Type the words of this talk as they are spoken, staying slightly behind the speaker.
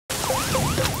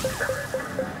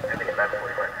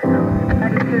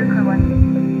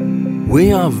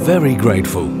We are very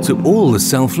grateful to all the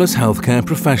selfless healthcare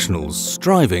professionals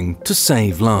striving to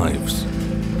save lives.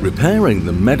 Repairing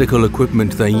the medical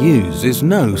equipment they use is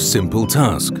no simple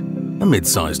task. A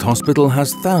mid-sized hospital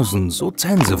has thousands or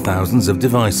tens of thousands of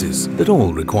devices that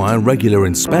all require regular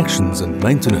inspections and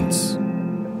maintenance.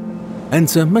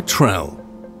 Enter Metrel,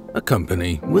 a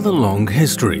company with a long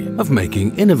history of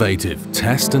making innovative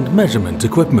test and measurement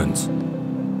equipment.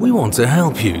 We want to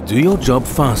help you do your job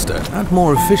faster and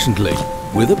more efficiently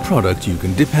with a product you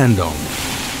can depend on.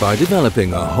 By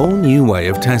developing a whole new way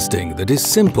of testing that is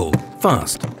simple,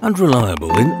 fast and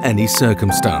reliable in any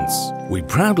circumstance, we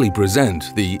proudly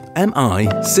present the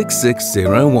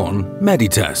MI6601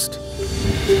 MediTest.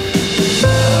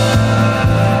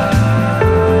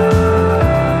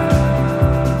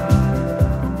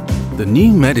 The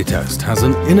new MediTest has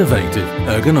an innovative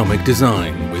ergonomic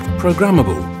design with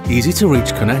programmable,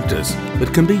 easy-to-reach connectors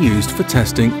that can be used for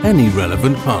testing any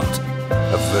relevant part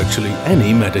of virtually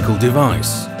any medical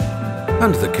device.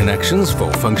 And the connections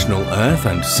for functional earth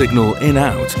and signal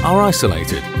in-out are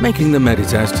isolated, making the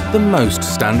MediTest the most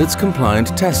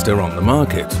standards-compliant tester on the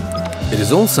market. It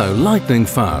is also lightning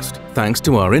fast thanks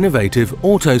to our innovative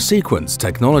auto-sequence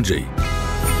technology,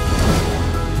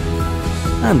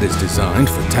 and is designed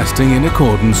for testing in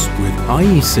accordance with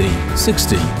IEC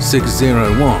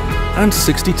 60601 and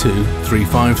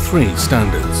 62353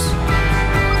 standards.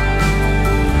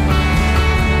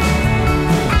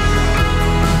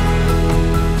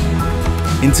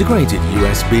 Integrated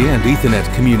USB and Ethernet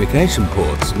communication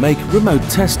ports make remote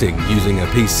testing using a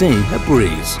PC a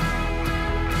breeze.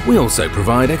 We also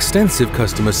provide extensive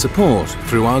customer support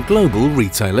through our global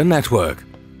retailer network.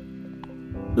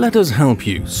 Let us help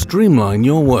you streamline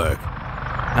your work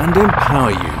and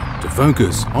empower you to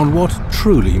focus on what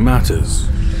truly matters: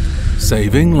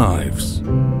 saving lives.